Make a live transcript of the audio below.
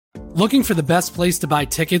Looking for the best place to buy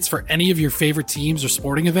tickets for any of your favorite teams or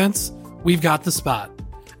sporting events? We've got the spot.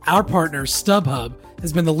 Our partner, StubHub,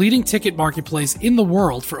 has been the leading ticket marketplace in the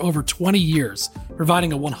world for over 20 years,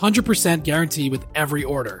 providing a 100% guarantee with every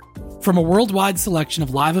order. From a worldwide selection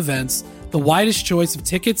of live events, the widest choice of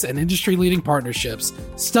tickets and industry-leading partnerships,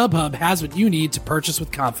 StubHub has what you need to purchase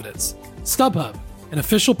with confidence. StubHub, an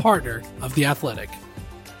official partner of The Athletic.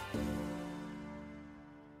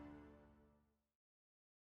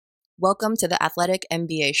 Welcome to the Athletic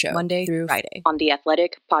NBA Show, Monday through Friday on the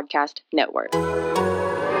Athletic Podcast Network.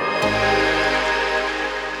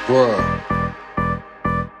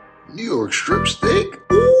 Bruh. New York strip steak?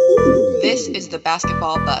 Ooh. This is the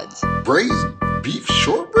Basketball Buds. Braised beef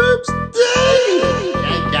short ribs?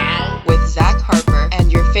 Dang! With Zach Harper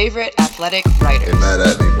and your favorite athletic writers. Get mad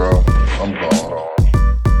at me, bro. I'm gone.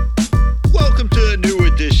 Welcome to a new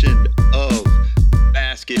edition of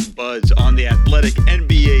Basket Buds on the Athletic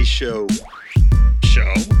NBA Show.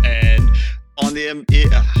 And on the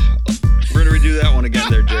we're gonna redo that one again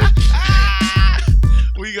there, Jay.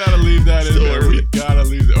 We gotta leave that in there. We gotta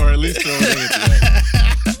leave it, or at least throw it in at the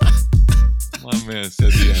end. My man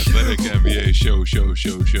said the Athletic NBA show.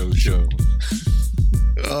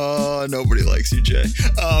 Oh, nobody likes you, Jay.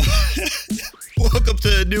 Welcome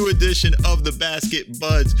to a new edition of the Basket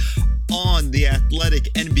Buds on the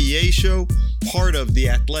Athletic NBA Show, part of the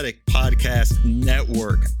Athletic Podcast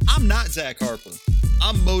Network. I'm not Zach Harper.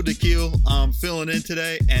 I'm Mo DeKeel. I'm filling in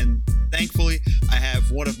today, and thankfully, I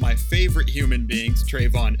have one of my favorite human beings,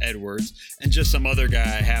 Trayvon Edwards, and just some other guy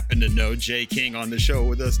I happen to know, Jay King, on the show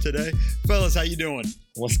with us today. Fellas, how you doing?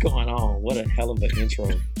 What's going on? What a hell of an intro.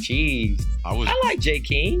 Jeez. I like Jay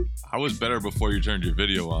King. I was better before you turned your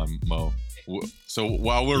video on, Mo. So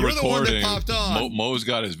while we're You're recording, the one that popped on. Mo's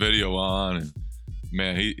got his video on, and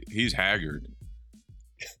man, he's haggard.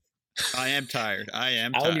 I am tired. I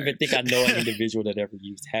don't even think I know an individual that ever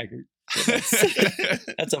used haggard.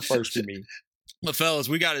 That's a first for me. Well, fellas,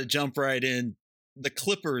 we got to jump right in. The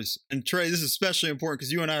Clippers, and Trey, this is especially important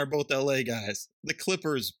because you and I are both LA guys. The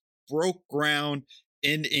Clippers broke ground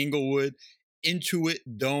in Inglewood. Intuit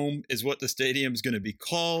Dome is what the stadium is going to be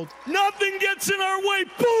called. Nothing gets in our way.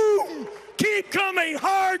 Boom! Keep coming.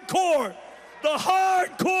 Hardcore. The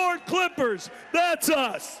hardcore Clippers. That's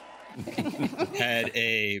us. Had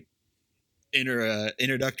a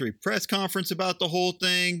introductory press conference about the whole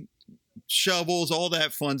thing. Shovels, all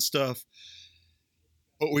that fun stuff.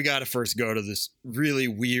 But we got to first go to this really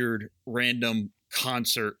weird, random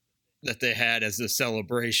concert that they had as a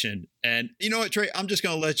celebration. And you know what, Trey? I'm just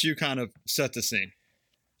going to let you kind of set the scene.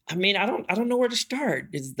 I mean, I don't know where to start.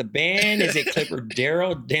 Is it the band? Is it Clipper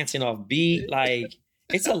Daryl dancing off beat? Like,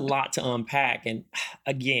 it's a lot to unpack. And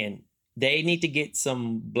again, they need to get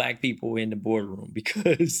some black people in the boardroom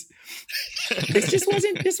because this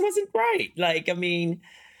wasn't right. Like, I mean,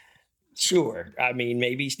 sure. I mean,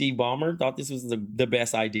 maybe Steve Ballmer thought this was the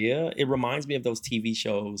best idea. It reminds me of those TV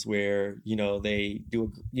shows where, they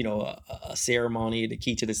do a ceremony, the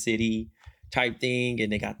key to the city type thing,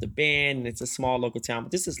 and they got the band, and it's a small local town,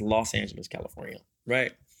 but this is Los Angeles, California,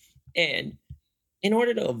 right? And in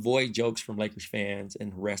order to avoid jokes from Lakers fans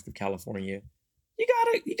and the rest of California, you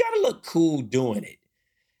gotta look cool doing it.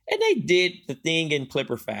 And they did the thing in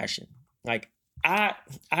Clipper fashion. Like, I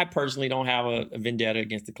personally don't have a vendetta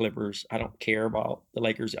against the Clippers. I don't care about the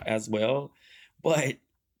Lakers as well. But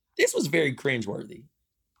this was very cringeworthy.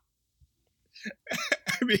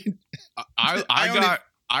 I mean,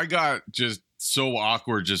 I got just so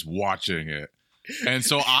awkward just watching it. And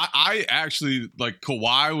so I actually, like,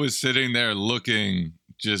 Kawhi was sitting there looking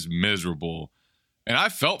just miserable. And I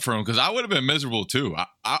felt for him because I would have been miserable too.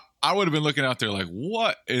 I would have been looking out there like,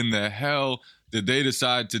 what in the hell did they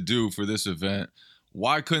decide to do for this event?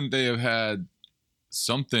 Why couldn't they have had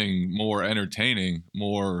something more entertaining,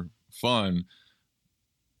 more fun?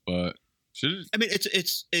 But I mean,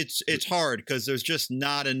 it's hard because there's just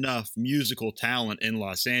not enough musical talent in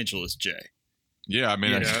Los Angeles, Jay. Yeah, I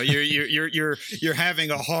mean, you're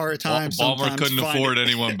having a hard time. Ballmer couldn't afford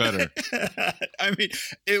anyone better. I mean,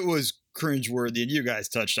 it was cringeworthy, and you guys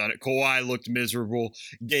touched on it. Kawhi looked miserable,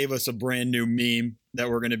 gave us a brand new meme that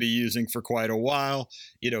we're going to be using for quite a while.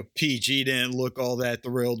 PG didn't look all that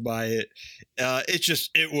thrilled by it.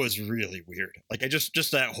 It was really weird. Like,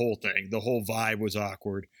 just that whole thing, the whole vibe was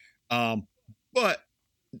awkward. But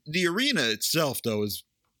the arena itself, though, is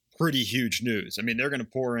pretty huge news. I mean, they're going to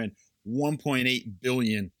pour in $1.8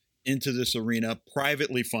 billion into this arena,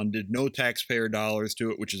 privately funded, no taxpayer dollars to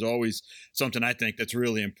it, which is always something I think that's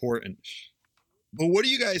really important. But what do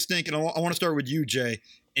you guys think? And I want to start with you, Jay,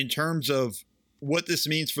 in terms of what this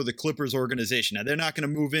means for the Clippers organization. Now, they're not going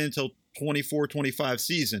to move in until 24-25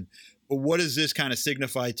 season, but what does this kind of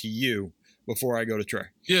signify to you before I go to Trey?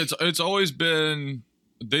 Yeah, it's always been,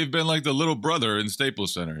 they've been like the little brother in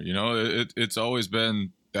Staples Center. You know, it's always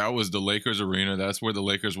been, that was the Lakers arena. That's where the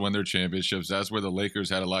Lakers won their championships. That's where the Lakers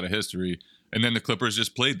had a lot of history. And then the Clippers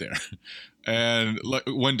just played there. And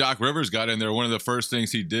when Doc Rivers got in there, one of the first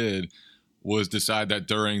things he did was decide that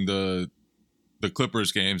during the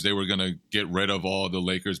Clippers games, they were going to get rid of all the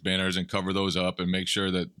Lakers banners and cover those up and make sure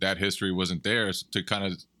that that history wasn't there to kind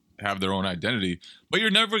of have their own identity. But you're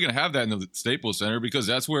never going to have that in the Staples Center because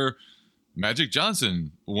that's where Magic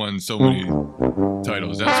Johnson won so many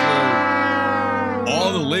titles. That's where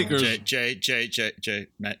all the Lakers. Magic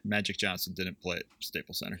Johnson didn't play at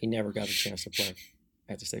Staples Center. He never got a chance to play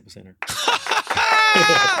at the Staples Center.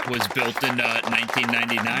 Was built in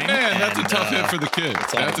 1999. Man, that's a tough hit for the kid.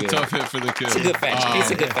 That's a tough hit for the kid. It's a good fact check.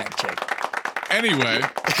 It's a good fact check. Anyway,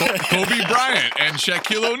 Kobe Bryant and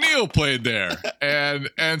Shaquille O'Neal played there.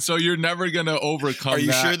 And so you're never going to overcome that. Are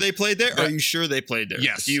you sure they played there? Are you sure they played there?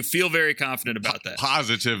 Yes. Do you feel very confident about that?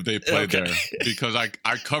 Positive they played there because I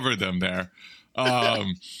covered them there.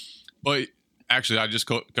 But actually, I just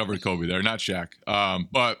covered Kobe there, not Shaq.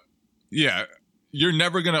 But yeah, you're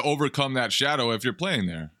never going to overcome that shadow if you're playing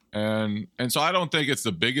there. And so I don't think it's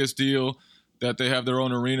the biggest deal that they have their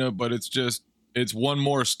own arena, but it's one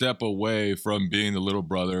more step away from being the little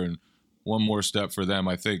brother and one more step for them,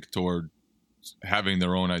 I think, toward having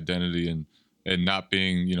their own identity and not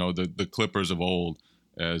being, you know, the Clippers of old,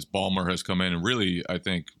 as Ballmer has come in and really, I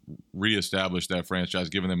think, reestablished that franchise,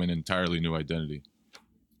 giving them an entirely new identity.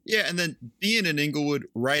 Yeah, and then being in Inglewood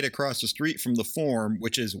right across the street from the Forum,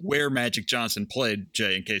 which is where Magic Johnson played,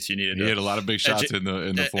 Jay, in case you needed He had a lot of big shots in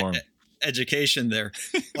the Forum. Education there.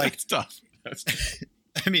 Like, That's tough.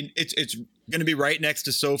 I mean, it's going to be right next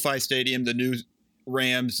to SoFi Stadium, the new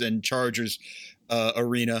Rams and Chargers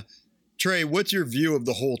arena. Trey, what's your view of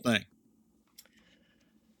the whole thing?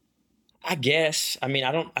 I guess. I mean,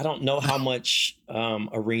 I don't know how much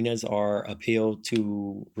arenas are appealed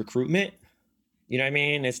to recruitment. You know what I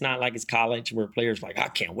mean? It's not like it's college where players like, I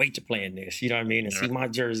can't wait to play in this. You know what I mean? And see my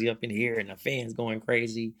jersey up in here and the fans going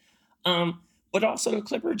crazy. But also the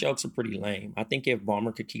Clipper jokes are pretty lame. I think if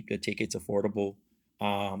Ballmer could keep the tickets affordable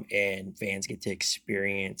and fans get to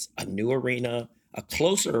experience a new arena, a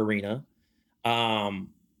closer arena,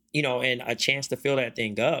 you know, and a chance to fill that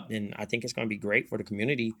thing up, then I think it's going to be great for the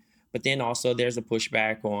community. But then also there's a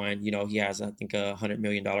pushback on, you know, he has, I think, a $100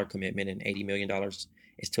 million commitment and $80 million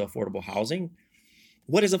is to affordable housing.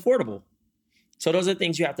 What is affordable? So those are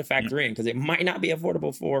things you have to factor in because it might not be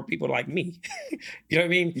affordable for people like me. You know what I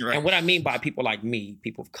mean? Right. And what I mean by people like me,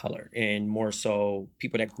 people of color, and more so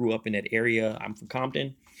people that grew up in that area. I'm from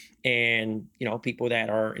Compton, and, you know, people that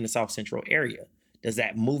are in the South Central area. Does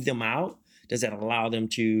that move them out? Does that allow them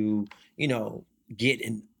to, you know, get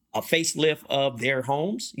a facelift of their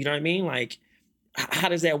homes? You know what I mean? Like, how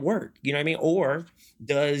does that work? You know what I mean? Or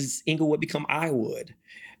does Inglewood become Iwood?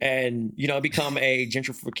 And, you know, become a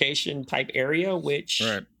gentrification type area, which,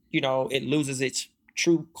 you know, it loses its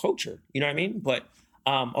true culture. You know what I mean? But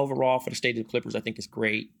overall, for the state of the Clippers, I think it's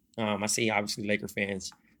great. I see, obviously, Laker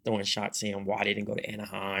fans throwing shots saying why they didn't go to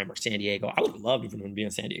Anaheim or San Diego. I would love for them to be in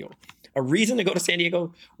San Diego. A reason to go to San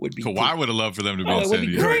Diego would be... Kawhi would have loved for them to be in San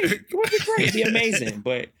Diego. It would be great. It would be great. It'd be amazing.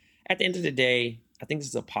 But at the end of the day, I think this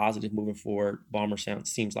is a positive moving forward. Ballmer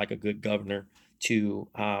seems like a good governor to...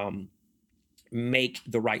 make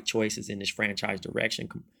the right choices in this franchise direction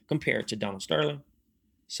compared to Donald Sterling.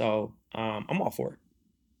 So I'm all for it.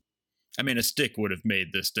 I mean, a stick would have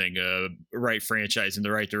made this thing a right franchise in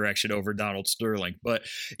the right direction over Donald Sterling. But,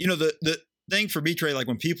 you know, the thing for me, Trey, like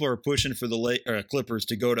when people are pushing for the Clippers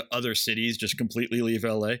to go to other cities, just completely leave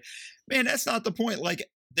LA, man, that's not the point. Like,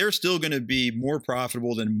 they're still going to be more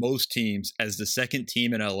profitable than most teams as the second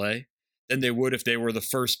team in LA than they would if they were the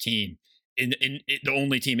first team in the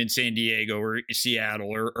only team in San Diego or Seattle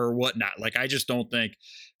or whatnot. Like, I just don't think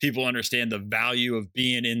people understand the value of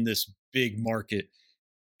being in this big market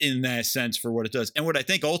in that sense for what it does. And what I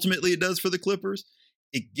think ultimately it does for the Clippers,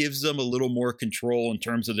 it gives them a little more control in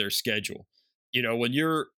terms of their schedule. You know, when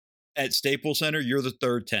you're at Staples Center, you're the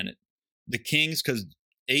third tenant. The Kings, because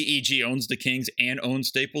AEG owns the Kings and owns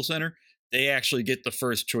Staples Center, they actually get the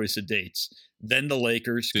first choice of dates. Then the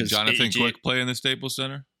Lakers. Did Jonathan Quick play in the Staples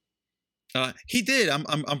Center? He did.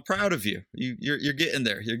 I'm proud of you. You're getting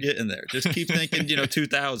there. You're getting there. Just keep thinking,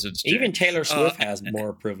 2000s. Even Taylor Swift has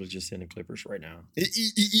more privileges in the Clippers right now.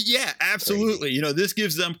 Yeah, absolutely. Crazy. This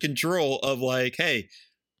gives them control of like, hey,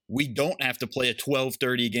 we don't have to play a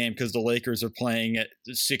 12:30 game because the Lakers are playing at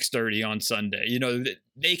 6:30 on Sunday. You know,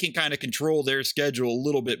 they can kind of control their schedule a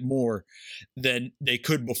little bit more than they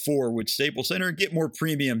could before with Staples Center and get more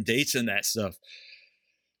premium dates and that stuff.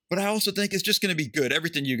 But I also think it's just going to be good.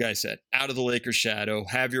 Everything you guys said, out of the Lakers' shadow,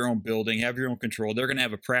 have your own building, have your own control. They're going to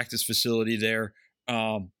have a practice facility there.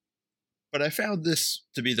 But I found this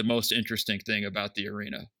to be the most interesting thing about the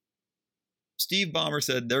arena. Steve Ballmer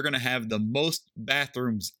said they're going to have the most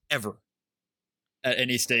bathrooms ever at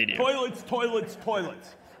any stadium. Toilets, toilets,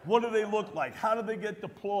 toilets. What do they look like? How do they get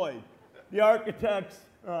deployed? The architects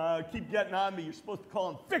keep getting on me. You're supposed to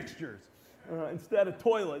call them fixtures instead of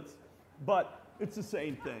toilets. But it's the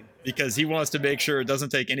same thing. Because he wants to make sure it doesn't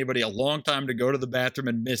take anybody a long time to go to the bathroom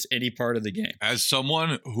and miss any part of the game. As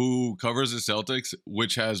someone who covers the Celtics,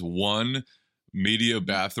 which has one media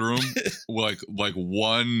bathroom, like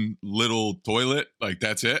one little toilet, like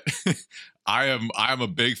that's it. I'm a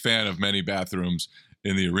big fan of many bathrooms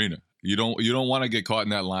in the arena. You don't want to get caught in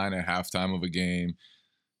that line at halftime of a game.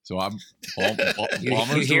 So I'm you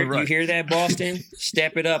hear that, Boston?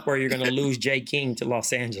 Step it up or you're going to lose Jay King to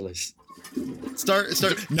Los Angeles. Start.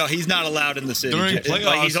 No, he's not allowed in the city. During playoffs,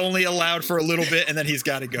 like he's only allowed for a little bit, and then he's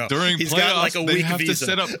got to go. During he's playoffs, got like a week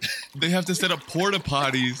visa. They have to set up porta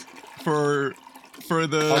potties for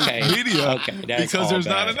the media because there's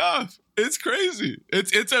not enough. It's crazy.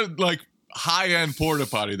 It's a like high end porta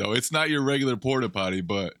potty though. It's not your regular porta potty,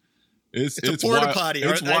 but it's a porta potty.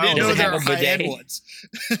 I didn't know there were high end ones.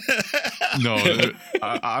 No,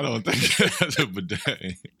 I don't think it has a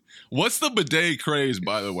bidet. What's the bidet craze,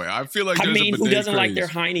 by the way? I feel like there's a bidet who doesn't craze. like their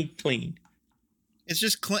hiney clean? It's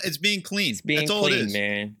just it's being clean. It's being That's all clean, it is.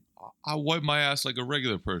 man. I wipe my ass like a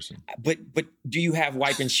regular person. But do you have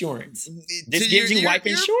wipe insurance? This gives you wipe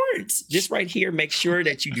insurance. This right here makes sure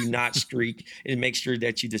that you do not streak and make sure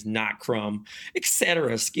that you does not crumb,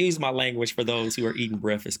 etc. Excuse my language for those who are eating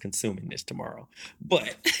breakfast consuming this tomorrow.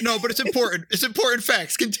 But no, but it's important. It's important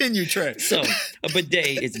facts. Continue, Trey. So a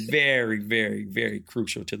bidet is very, very, very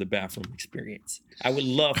crucial to the bathroom experience. I would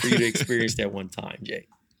love for you to experience that one time, Jay.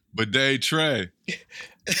 Bidet Trey.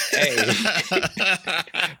 Hey,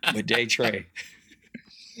 bidet Trey.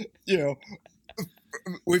 You know,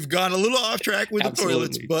 we've gone a little off track with the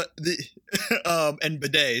toilets, but and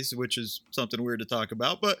bidets, which is something weird to talk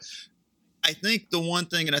about. But I think the one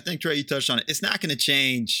thing, and I think Trey, you touched on it, it's not going to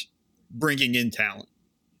change bringing in talent.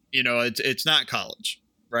 You know, it's not college,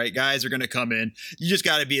 right? Guys are going to come in. You just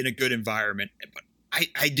got to be in a good environment. But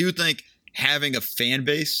I do think having a fan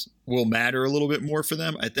base will matter a little bit more for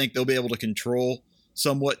them. I think they'll be able to control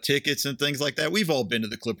somewhat tickets and things like that. We've all been to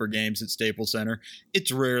the Clipper games at Staples Center. It's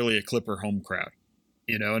rarely a Clipper home crowd,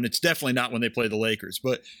 you know, and it's definitely not when they play the Lakers.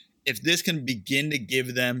 But if this can begin to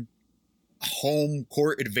give them a home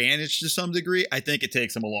court advantage to some degree, I think it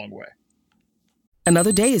takes them a long way.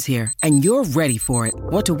 Another day is here, and you're ready for it.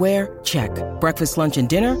 What to wear? Check. Breakfast, lunch, and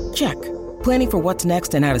dinner? Check. Planning for what's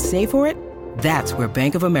next and how to save for it? That's where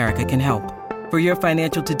Bank of America can help. For your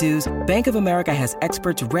financial to-dos, Bank of America has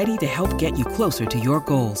experts ready to help get you closer to your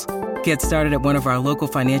goals. Get started at one of our local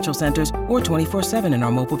financial centers or 24/7 in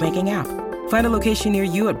our mobile banking app. Find a location near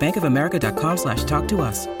you at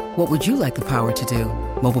bankofamerica.com/talktous. What would you like the power to do?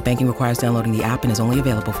 Mobile banking requires downloading the app and is only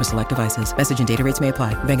available for select devices. Message and data rates may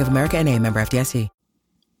apply. Bank of America N.A., member FDIC.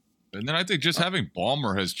 And then I think just having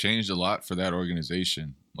Ballmer has changed a lot for that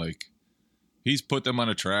organization. Like, he's put them on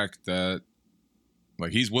a track that,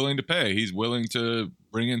 like, he's willing to pay. He's willing to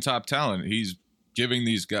bring in top talent. He's giving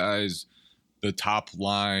these guys the top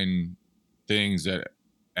line things that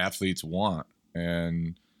athletes want.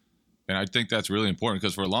 And I think that's really important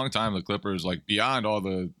because for a long time, the Clippers, like, beyond all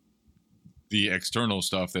the external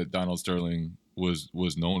stuff that Donald Sterling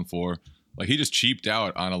was known for, like, he just cheaped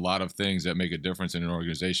out on a lot of things that make a difference in an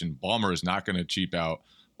organization. Ballmer is not going to cheap out.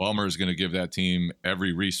 Ballmer is going to give that team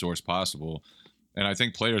every resource possible. And I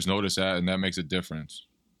think players notice that, and that makes a difference.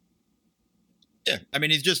 Yeah, I mean,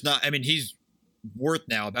 he's just not. I mean, he's worth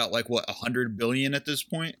now about like what, $100 billion at this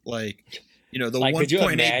point. Like, you know, the like,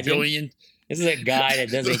 1.8 billion. This is a guy that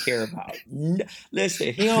doesn't care about.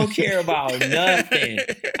 Listen, he don't care about nothing.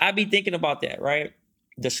 I be thinking about that, right?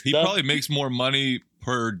 He probably makes more money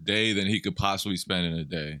per day than he could possibly spend in a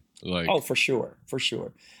day. Like, oh, for sure, for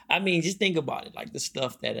sure. I mean, just think about it, like the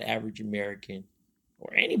stuff that an average American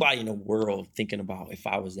or anybody in the world thinking about, if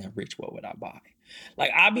I was that rich, what would I buy?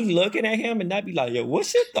 Like, I'd be looking at him and I'd be like, yo,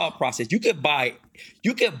 what's your thought process? You could buy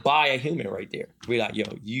a human right there. Be like, yo,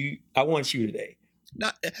 I want you today.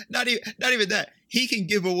 Not even that. He can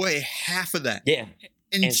give away half of that. Yeah.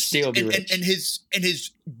 and still be rich. And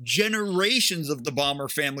his generations of the Bomber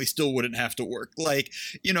family still wouldn't have to work. Like,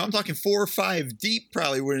 I'm talking 4 or 5 deep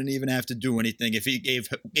probably wouldn't even have to do anything if he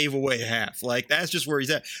gave away half. Like, that's just where he's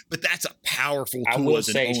at. But that's a powerful tool. I will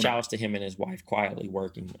say shouts to him and his wife quietly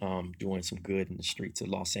working, doing some good in the streets of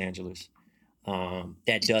Los Angeles.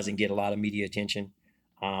 That doesn't get a lot of media attention.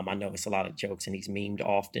 I know it's a lot of jokes and he's memed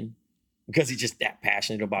often because he's just that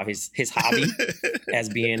passionate about his hobby as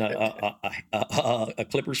being a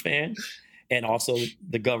Clippers fan and also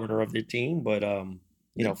the governor of their team. But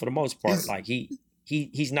for the most part, like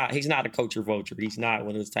he's not a coach or vulture. He's not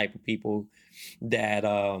one of those type of people that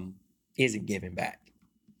isn't giving back.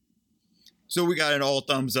 So we got an all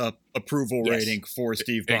thumbs up approval rating for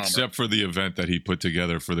Steve Ballmer. Except for the event that he put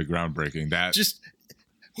together for the groundbreaking. That was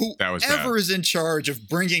whoever bad. is in charge of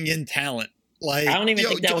bringing in talent. Like, I don't even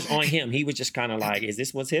think that was on him. He was just kind of like, "Is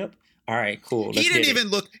this what's hip? All right, cool." He didn't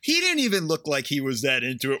even look like he was that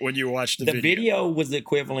into it when you watched the video. The video was the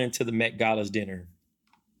equivalent to the Met Gala's dinner.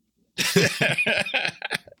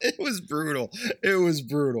 It was brutal.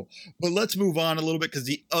 But let's move on a little bit because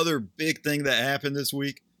the other big thing that happened this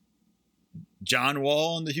week, John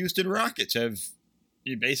Wall and the Houston Rockets have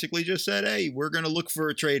basically just said, "Hey, we're going to look for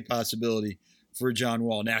a trade possibility for John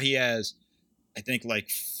Wall." Now he has, I think, like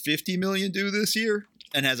 $50 million due this year,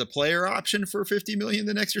 and has a player option for $50 million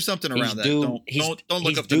the next year, something around that. Don't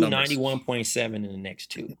look up the numbers. He's due 91.7 in the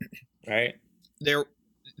next 2, right?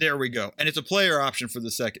 There we go, and it's a player option for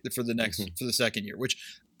the second year, which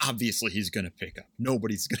obviously he's going to pick up.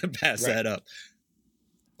 Nobody's going to pass that up.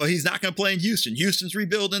 But he's not going to play in Houston. Houston's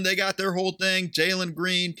rebuilding. They got their whole thing. Jalen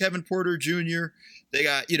Green, Kevin Porter Jr. They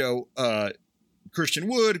got, Christian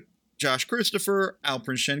Wood, Josh Christopher,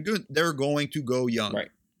 Alperen Sengun. They're going to go young. Right.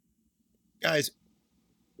 Guys,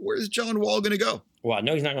 where's John Wall going to go? Well, I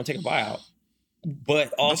know he's not going to take a buyout.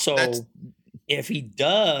 But also, if he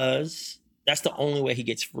does, that's the only way he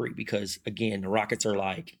gets free. Because, again, the Rockets are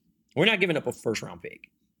like, we're not giving up a first-round pick.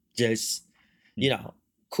 Just,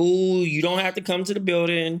 cool, you don't have to come to the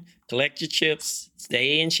building, collect your chips,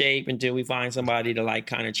 stay in shape until we find somebody to like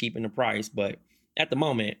kind of cheapen the price. But at the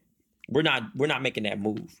moment, we're not making that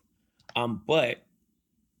move. But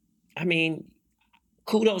I mean,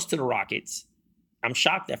 kudos to the Rockets. I'm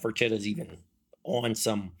shocked that Fertitta's even on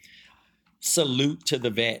some salute to the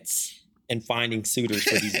vets and finding suitors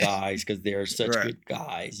for these guys because they're such good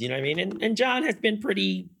guys. You know what I mean? And John has been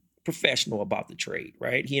pretty professional about the trade,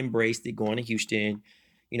 right? He embraced it going to Houston.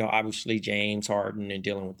 Obviously James Harden and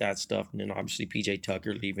dealing with that stuff. And then obviously PJ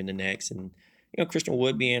Tucker leaving the next. And, Christian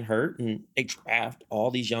Wood being hurt. And they draft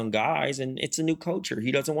all these young guys. And it's a new culture. He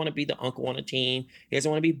doesn't want to be the uncle on a team. He doesn't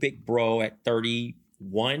want to be big bro at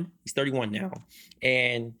 31. He's 31 now.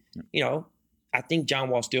 And, I think John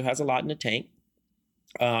Wall still has a lot in the tank.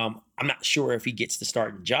 I'm not sure if he gets the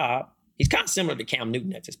starting job. He's kind of similar to Cam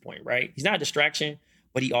Newton at this point, right? He's not a distraction,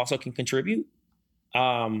 but he also can contribute.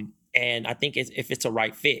 And I think if it's a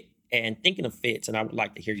right fit, and thinking of fits, and I would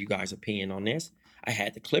like to hear you guys' opinion on this, I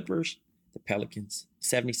had the Clippers, the Pelicans,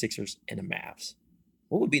 76ers, and the Mavs.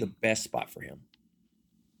 What would be the best spot for him?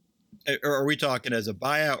 Are we talking as a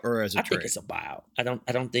buyout or as a trade? I think it's a buyout. I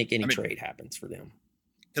don't think any trade happens for them.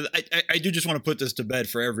 Because I do just want to put this to bed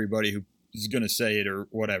for everybody who is going to say it or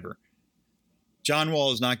whatever. John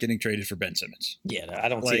Wall is not getting traded for Ben Simmons. Yeah, I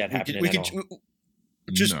don't see that happening at all.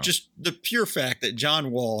 Just the pure fact that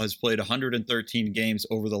John Wall has played 113 games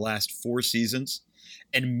over the last 4 seasons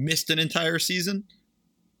and missed an entire season,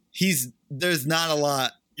 there's not a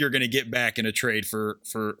lot you're going to get back in a trade for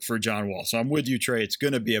John Wall. So I'm with you, Trey. It's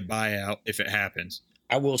going to be a buyout if it happens.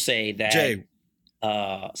 I will say that Jay,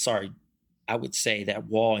 I would say that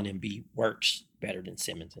Wall and Embiid works better than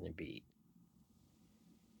Simmons and Embiid.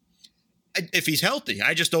 If he's healthy,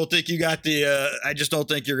 I just don't think you got I just don't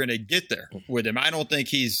think you're going to get there with him. I don't think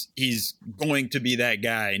he's going to be that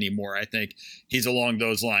guy anymore. I think he's along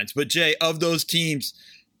those lines. But Jay, of those teams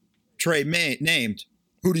Trey named,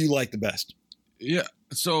 who do you like the best? Yeah,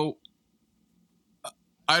 so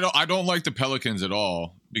I don't like the Pelicans at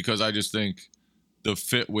all because I just think the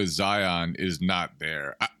fit with Zion is not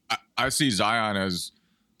there. I see Zion as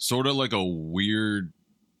sort of like a weird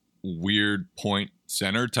point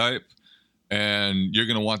center type. And you're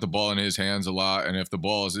going to want the ball in his hands a lot. And if the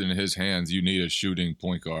ball is in his hands, you need a shooting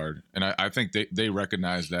point guard. And I think they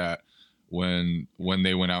recognized that when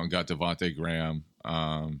they went out and got Devontae Graham.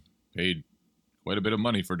 Paid quite a bit of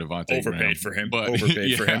money for Devontae Graham. Overpaid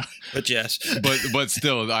for him. But yes. but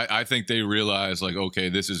still, I think they realized, like, okay,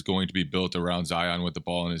 this is going to be built around Zion with the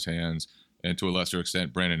ball in his hands. And to a lesser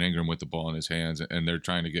extent, Brandon Ingram with the ball in his hands. And they're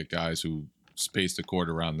trying to get guys who space the court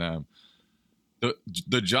around them.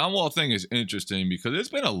 The John Wall thing is interesting because it's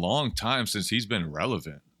been a long time since he's been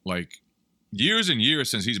relevant. Like years and years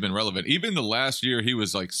since he's been relevant. Even the last year he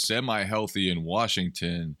was like semi-healthy in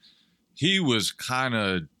Washington, he was kind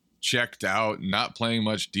of checked out, not playing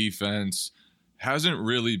much defense. Hasn't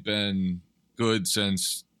really been good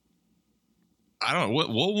since, I don't know,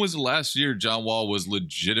 what was the last year John Wall was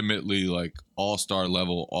legitimately like all-star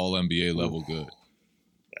level, all-NBA level good?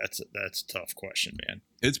 That's a tough question, man.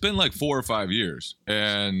 It's been like 4 or 5 years.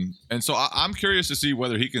 And so I'm curious to see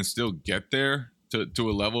whether he can still get there to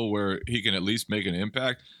a level where he can at least make an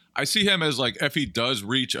impact. I see him as like, if he does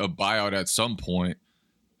reach a buyout at some point,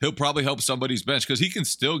 he'll probably help somebody's bench because he can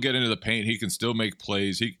still get into the paint. He can still make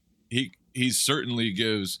plays. He certainly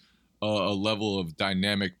gives a level of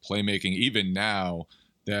dynamic playmaking even now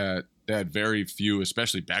that very few,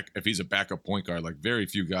 especially if he's a backup point guard, like very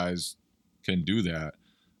few guys can do that.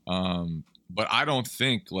 But I don't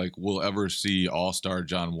think like we'll ever see all-star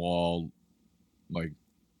John Wall, like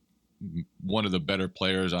one of the better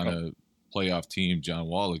players on a playoff team, John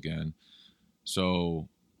Wall again. So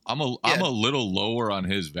I'm a little lower on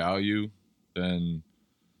his value than,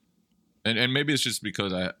 and maybe it's just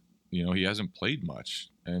because he hasn't played much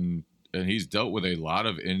and he's dealt with a lot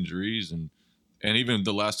of injuries and even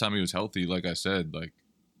the last time he was healthy, like I said, like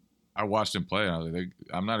I watched him play and I was like,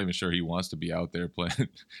 I'm not even sure he wants to be out there playing.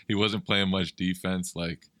 He wasn't playing much defense.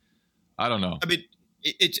 Like, I don't know. I mean,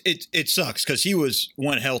 it sucks because he was,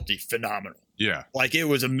 when healthy, phenomenal. Yeah. Like it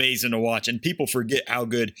was amazing to watch. And people forget how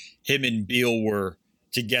good him and Beal were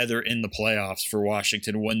together in the playoffs for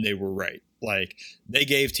Washington when they were right. Like they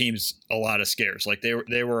gave teams a lot of scares. Like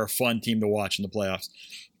they were a fun team to watch in the playoffs.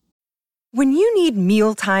 When you need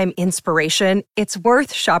mealtime inspiration, it's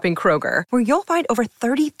worth shopping Kroger, where you'll find over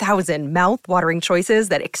 30,000 mouth-watering choices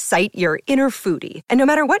that excite your inner foodie. And no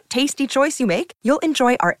matter what tasty choice you make, you'll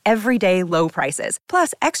enjoy our everyday low prices,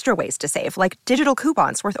 plus extra ways to save, like digital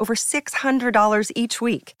coupons worth over $600 each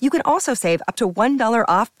week. You can also save up to $1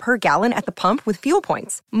 off per gallon at the pump with fuel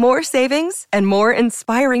points. More savings and more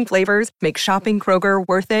inspiring flavors make shopping Kroger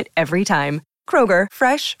worth it every time. Kroger,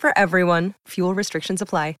 fresh for everyone. Fuel restrictions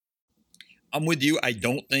apply. I'm with you. I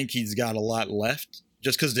don't think he's got a lot left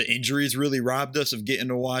just because the injuries really robbed us of getting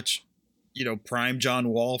to watch, prime John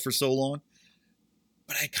Wall for so long.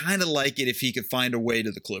 But I kind of like it if he could find a way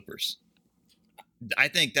to the Clippers. I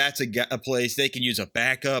think that's a place they can use a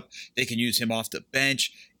backup. They can use him off the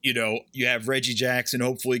bench. You have Reggie Jackson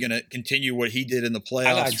hopefully going to continue what he did in the playoffs.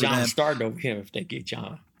 I got John starting over him if they get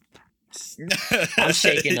John. I'm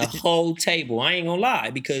shaking the whole table. I ain't going to lie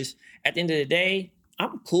because at the end of the day,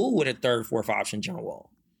 I'm cool with a third, fourth option John Wall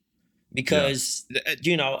because,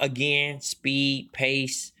 again, speed,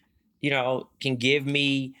 pace, can give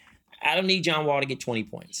me – I don't need John Wall to get 20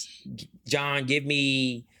 points. John, give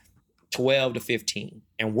me 12 to 15,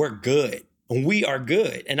 and we're good. And we are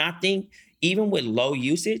good. And I think even with low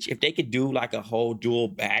usage, if they could do like a whole dual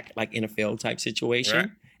back, like NFL type situation right,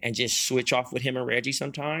 and just switch off with him and Reggie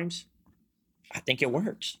sometimes, I think it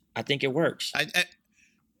works.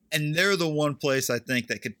 And they're the one place I think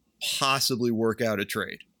that could possibly work out a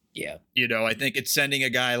trade. Yeah. I think it's sending a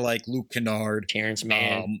guy like Luke Kennard. Terrence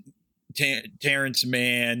Mann. Terrence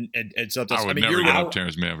Mann and something. I would never give up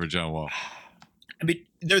Terrence Mann for John Wall. I mean,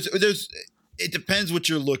 it depends what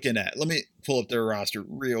you're looking at. Let me pull up their roster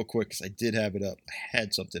real quick because I did have it up. I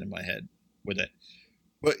had something in my head with it.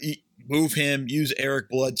 But move him, use Eric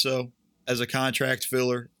Bledsoe as a contract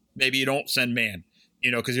filler. Maybe you don't send Mann.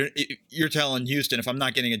 Because you're telling Houston, if I'm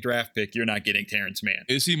not getting a draft pick, you're not getting Terrence Mann.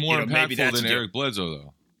 Is he more impactful than Eric Bledsoe,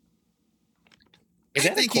 though? I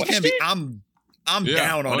think he can be. I'm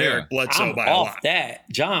down on Eric Bledsoe by a lot. That.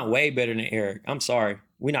 John, way better than Eric. I'm sorry.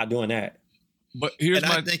 We're not doing that. But here's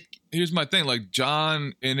my thing. Like,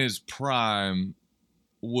 John in his prime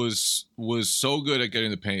was so good at getting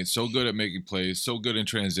the paint, so good at making plays, so good in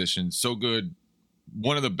transition, so good.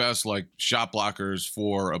 One of the best, like, shot blockers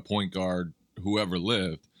for a point guard who ever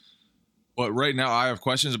lived. But right now I have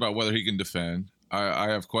questions about whether he can defend. I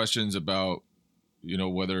have questions about,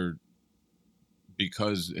 whether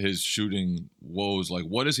because his shooting woes, like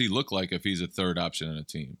what does he look like if he's a third option in a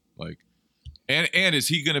team? Like, and is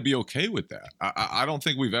he going to be okay with that? I don't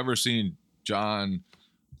think we've ever seen John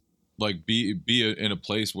like be in a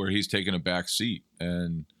place where he's taking a back seat.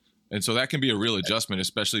 And so that can be a real adjustment,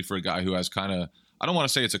 especially for a guy who has kind of, I don't want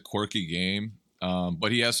to say it's a quirky game,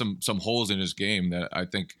 but he has some holes in his game that I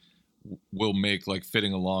think will make like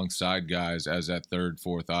fitting alongside guys as that third,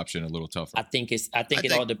 fourth option a little tougher. I think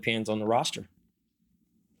it all depends on the roster.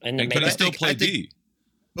 And could he still play D?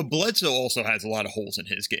 But Bledsoe also has a lot of holes in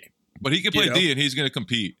his game. But he can play D and he's going to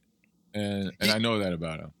compete. And I know that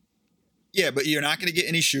about him. Yeah, but you're not going to get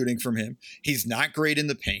any shooting from him. He's not great in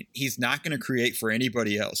the paint. He's not going to create for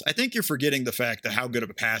anybody else. I think you're forgetting the fact that how good of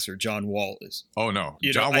a passer John Wall is. Oh, no.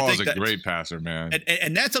 John Wall is a great passer, man.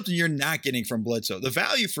 And that's something you're not getting from Bledsoe. The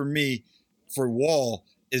value for me for Wall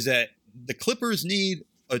is that the Clippers need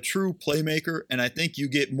a true playmaker, and I think you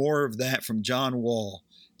get more of that from John Wall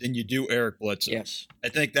than you do Eric Bledsoe. Yes. I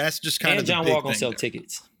think that's just kind of the John big Wall gonna thing sell there.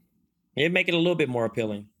 tickets. It'd make it a little bit more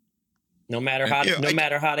appealing. No matter how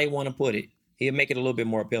they want to put it, he'll make it a little bit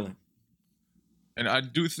more appealing. And I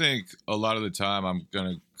do think a lot of the time I'm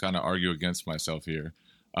going to kind of argue against myself here.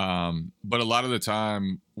 But a lot of the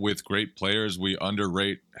time with great players, we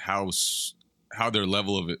underrate how their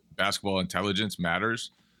level of basketball intelligence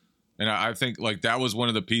matters. And I think like that was one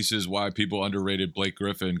of the pieces why people underrated Blake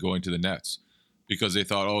Griffin going to the Nets, because they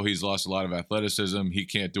thought, oh, he's lost a lot of athleticism. He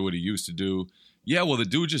can't do what he used to do. Yeah, well, the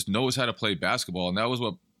dude just knows how to play basketball. And that was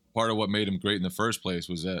part of what made him great in the first place,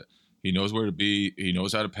 was that he knows where to be. He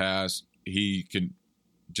knows how to pass. He can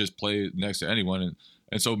just play next to anyone.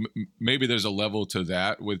 And so maybe there's a level to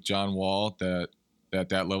that with John Wall, that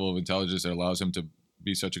level of intelligence that allows him to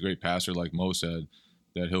be such a great passer, like Mo said,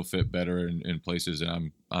 that he'll fit better in places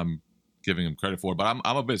than I'm giving him credit for. But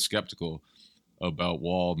I'm a bit skeptical about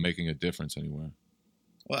Wall making a difference anywhere.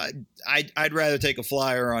 Well, I'd rather take a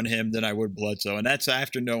flyer on him than I would Bledsoe. And that's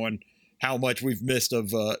after knowing how much we've missed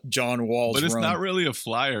of John Wall's But it's run. not really a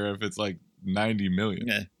flyer if it's like $90 million.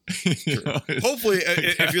 Yeah. Hopefully,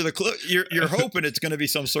 if you're you're hoping it's going to be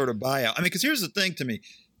some sort of buyout. I mean, because here's the thing to me.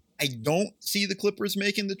 I don't see the Clippers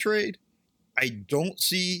making the trade. I don't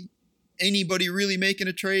see anybody really making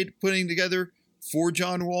a trade, putting together for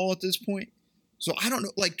John Wall at this point. So I don't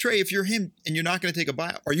know. Like, Trey, if you're him and you're not going to take a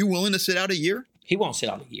buyout, are you willing to sit out a year? He won't sit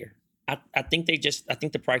out a year. I think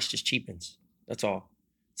the price just cheapens. That's all.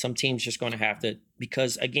 Some teams just going to have to,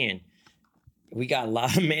 because again, we got a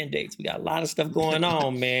lot of mandates. We got a lot of stuff going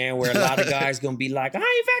on, man, where a lot of guys going to be like, I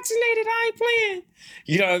ain't vaccinated, I ain't playing.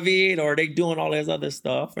 You know what I mean? Or they doing all this other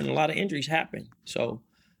stuff, and a lot of injuries happen. So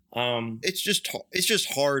it's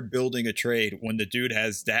just hard building a trade when the dude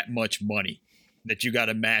has that much money that you got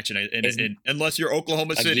to match, and unless you're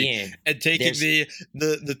Oklahoma City again, and taking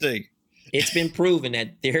the thing. It's been proven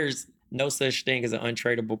that there's no such thing as an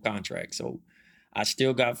untradeable contract. So I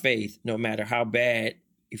still got faith, no matter how bad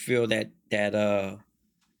you feel that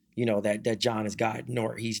John has gotten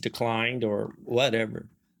or he's declined or whatever.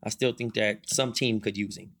 I still think that some team could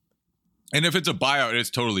use him. And if it's a buyout, it's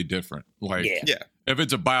totally different. Like, yeah. If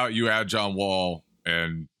it's a buyout, you add John Wall,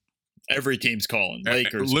 and every team's calling.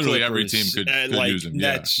 Lakers, literally Clippers, every team could use him.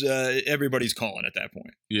 That's everybody's calling at that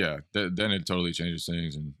point. Yeah, then it totally changes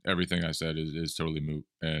things, and everything I said is totally moot,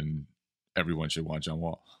 and everyone should want John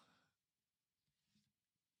Wall.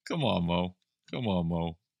 Come on,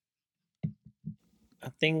 Mo. I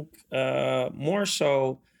think more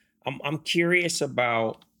so, I'm curious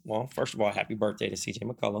about, well, first of all, happy birthday to CJ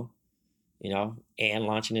McCollum, and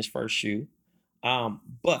launching his first shoe.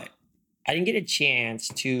 But I didn't get a chance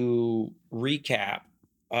to recap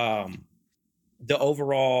the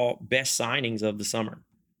overall best signings of the summer.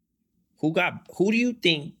 Who do you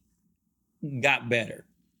think got better?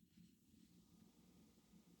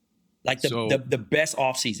 Like the best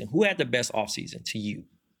offseason. Who had the best offseason to you?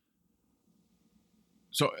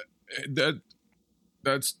 So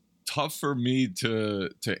that's tough for me to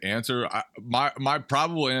answer. My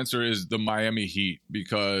probable answer is the Miami Heat,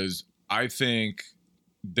 because I think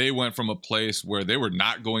they went from a place where they were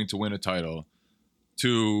not going to win a title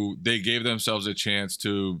to they gave themselves a chance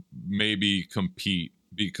to maybe compete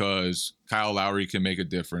because Kyle Lowry can make a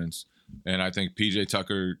difference. And I think PJ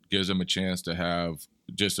Tucker gives them a chance to have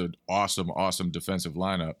just an awesome defensive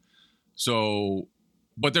lineup. So,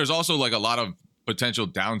 but there's also like a lot of potential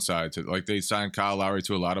downside to, like, they signed Kyle Lowry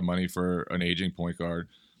to a lot of money for an aging point guard.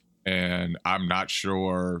 And I'm not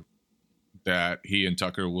sure that he and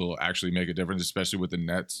Tucker will actually make a difference, especially with the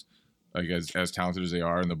Nets, like as talented as they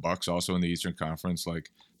are, and the Bucks also in the Eastern Conference. Like,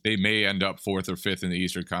 they may end up 4th or 5th in the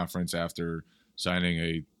Eastern Conference after signing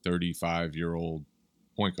a 35-year-old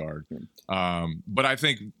point guard. But I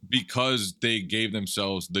think because they gave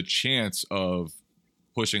themselves the chance of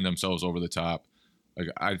pushing themselves over the top, like,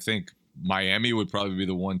 I think Miami would probably be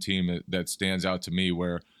the one team that stands out to me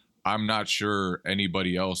where I'm not sure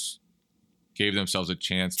anybody else gave themselves a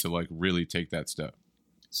chance to like really take that step.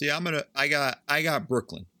 See, I got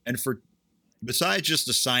Brooklyn, and besides just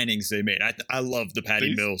the signings they made, I love the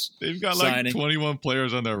Patty Mills. They've got like 21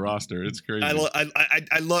 players on their roster. It's crazy.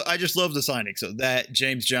 I just love the signing. So that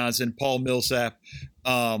James Johnson, Paul Millsap.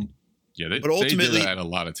 But ultimately, they had a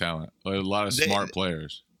lot of talent, a lot of smart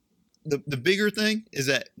players. The bigger thing is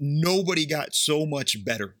that nobody got so much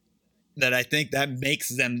better that I think that makes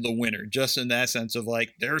them the winner, just in that sense of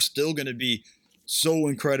like they're still going to be so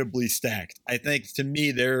incredibly stacked. I think to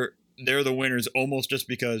me they're the winners almost just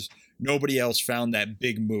because nobody else found that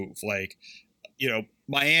big move. Like,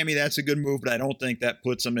 Miami, that's a good move, but I don't think that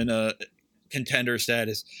puts them in a contender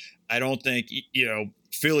status. I don't think,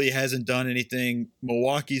 Philly hasn't done anything.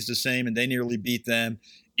 Milwaukee's the same, and they nearly beat them.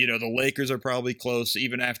 The Lakers are probably close,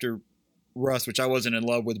 even after Russ, which I wasn't in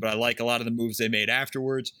love with, but I like a lot of the moves they made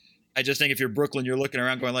afterwards. I just think if you're Brooklyn, you're looking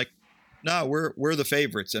around going like, no, we're the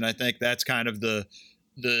favorites. And I think that's kind of the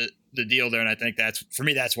deal there. And I think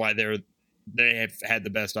that's why they have had the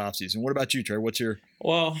best offseason. What about you, Trey? What's your...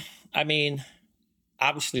 Well, I mean,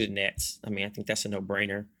 obviously the Nets. I mean, I think that's a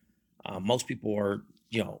no-brainer. Most people are,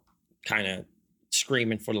 kind of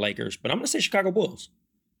screaming for the Lakers, but I'm going to say Chicago Bulls.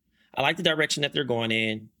 I like the direction that they're going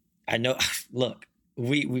in. I know, look,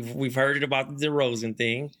 we've heard it about the DeRozan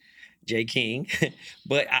thing, Jay King,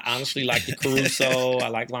 but I honestly like the Caruso. I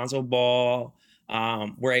like Lonzo Ball.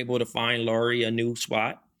 We're able to find Laurie a new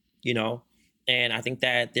spot, and I think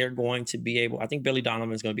that they're going to be able, I think Billy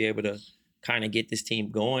Donovan's going to be able to kind of get this team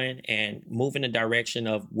going and move in the direction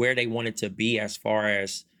of where they want it to be as far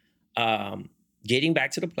as getting back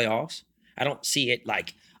to the playoffs. I don't see it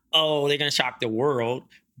like, oh, they're going to shock the world,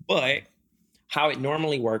 but how it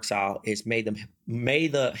normally works out is may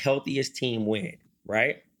the healthiest team win,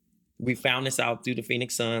 right? We found this out through the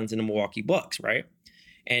Phoenix Suns and the Milwaukee Bucks, right?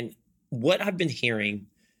 And what I've been hearing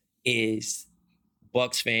is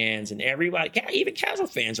Bucks fans and everybody, even casual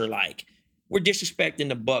fans, are like, we're disrespecting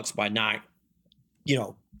the Bucks by not,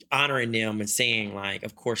 honoring them and saying like,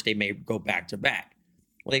 of course they may go back to back.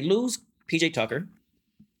 Well, they lose PJ Tucker,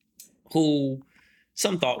 who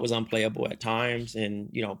some thought was unplayable at times,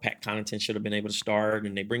 and Pat Connaughton should have been able to start.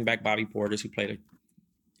 And they bring back Bobby Portis, who played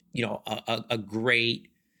a great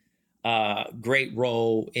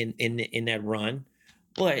role in that run.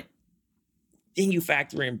 But then you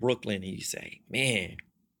factor in Brooklyn and you say, man,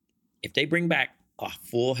 if they bring back a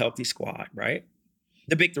full healthy squad, right?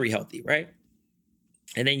 The big three healthy, right?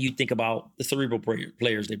 And then you think about the cerebral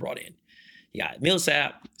players they brought in. You got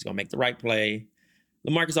Millsap, he's going to make the right play.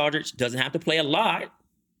 LaMarcus Aldridge doesn't have to play a lot.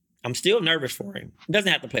 I'm still nervous for him. He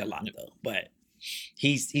doesn't have to play a lot, though, but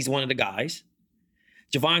he's one of the guys.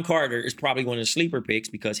 Javon Carter is probably one of the sleeper picks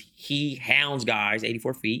because he hounds guys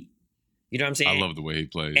 84 feet. You know what I'm saying? I love the way he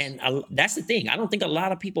plays. And that's the thing. I don't think a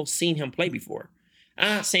lot of people seen him play before.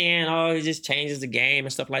 I'm not saying, he just changes the game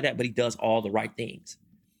and stuff like that, but he does all the right things.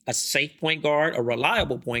 A safe point guard, a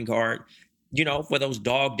reliable point guard, for those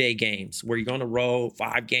dog day games where you're going to roll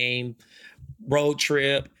 5-game road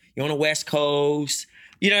trip, you're on the West Coast,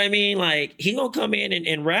 you know what I mean? Like, he gonna come in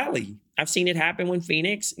and rally. I've seen it happen with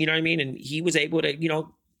Phoenix, you know what I mean? And he was able to,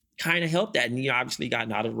 kind of help that. And, obviously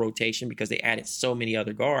gotten out of the rotation because they added so many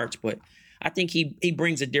other guards. But I think he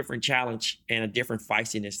brings a different challenge and a different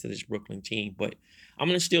feistiness to this Brooklyn team. But I'm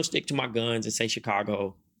going to still stick to my guns and say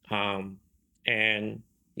Chicago. And,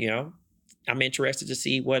 I'm interested to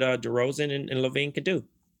see what DeRozan and Levine could do.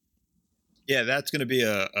 Yeah, that's going to be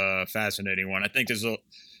a fascinating one. I think there's a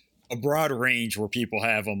broad range where people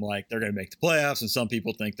have them like they're going to make the playoffs, and some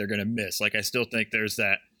people think they're going to miss. Like, I still think there's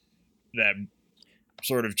that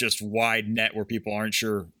sort of just wide net where people aren't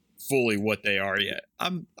sure fully what they are yet.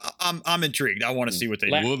 I'm intrigued. I want to see what they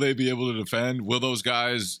do. Will they be able to defend? Will those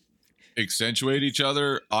guys accentuate each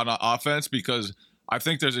other on offense? Because I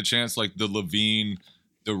think there's a chance like the Levine,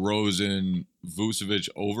 DeRozan, Vucevic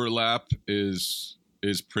overlap is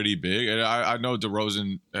pretty big. And I know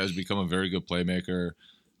DeRozan has become a very good playmaker,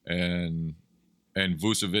 and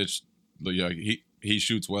Vucevic, he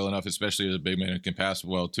shoots well enough, especially as a big man, and can pass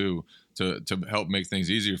well too, to help make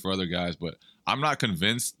things easier for other guys. But I'm not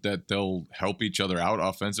convinced that they'll help each other out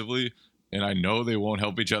offensively, and I know they won't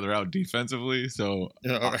help each other out defensively. So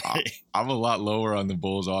I'm a lot lower on the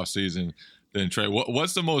Bulls offseason than Trey.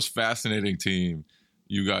 What's the most fascinating team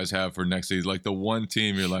you guys have for next season? Like the one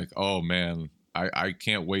team you're like, oh man, I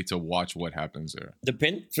can't wait to watch what happens there.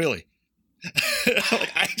 Philly.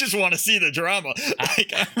 I just want to see the drama.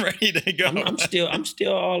 I'm ready to go. I'm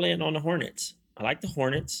still all in on the Hornets. I like the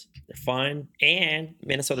Hornets. They're fun. And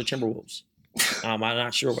Minnesota Timberwolves. I'm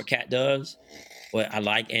not sure what Cat does, but I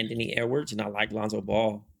like Anthony Edwards and I like Lonzo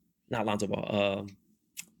Ball. Not Lonzo Ball.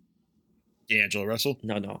 D'Angelo Russell?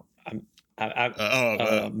 No.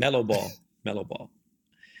 Melo Ball. Melo Ball.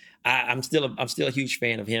 I'm still a huge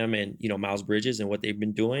fan of him and Miles Bridges and what they've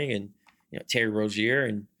been doing, and Terry Rozier,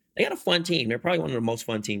 and they got a fun team. They're probably one of the most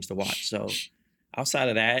fun teams to watch. So outside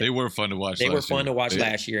of that, they were fun to watch.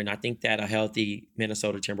 Last year, and I think that a healthy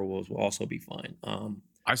Minnesota Timberwolves will also be fun.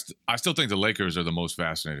 I still think the Lakers are the most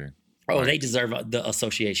fascinating. Oh, they deserve the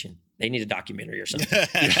association. They need a documentary or something.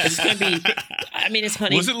 It's going to be, I mean, it's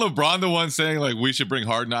honey. Wasn't LeBron the one saying, like, we should bring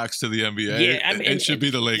Hard Knocks to the NBA? Yeah, I mean, it should be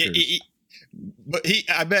the Lakers. But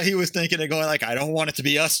I bet he was thinking of going like, I don't want it to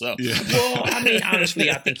be us though. Yeah. Well, I mean,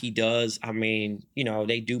 honestly, I think he does. I mean, you know,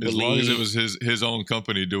 they do believe. As long as it was his own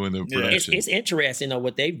company doing the production. It's interesting, though,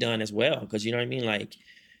 what they've done as well. Because, you know what I mean? Like,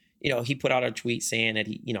 you know, he put out a tweet saying that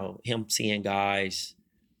him seeing guys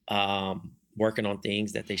working on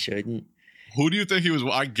things that they shouldn't. Who do you think he was?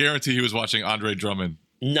 I guarantee he was watching Andre Drummond.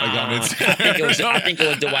 Nah, I think it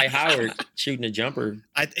was Dwight Howard shooting a jumper.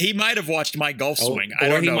 He might have watched my golf swing.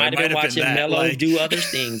 Or he might have been watching Melo do other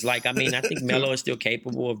things. Like, I mean, I think Melo is still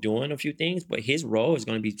capable of doing a few things, but his role is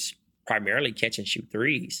going to be primarily catch and shoot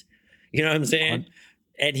threes. You know what I'm saying?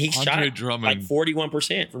 And he shot Drummond, like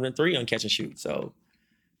 41% from the three on catch and shoot. So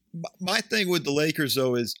my thing with the Lakers,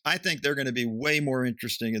 though, is I think they're going to be way more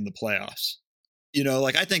interesting in the playoffs. You know,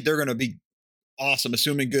 like I think they're going to be awesome,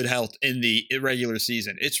 assuming good health in the regular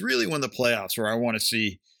season. It's really when the playoffs where I want to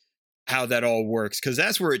see how that all works, because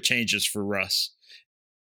that's where it changes for Russ.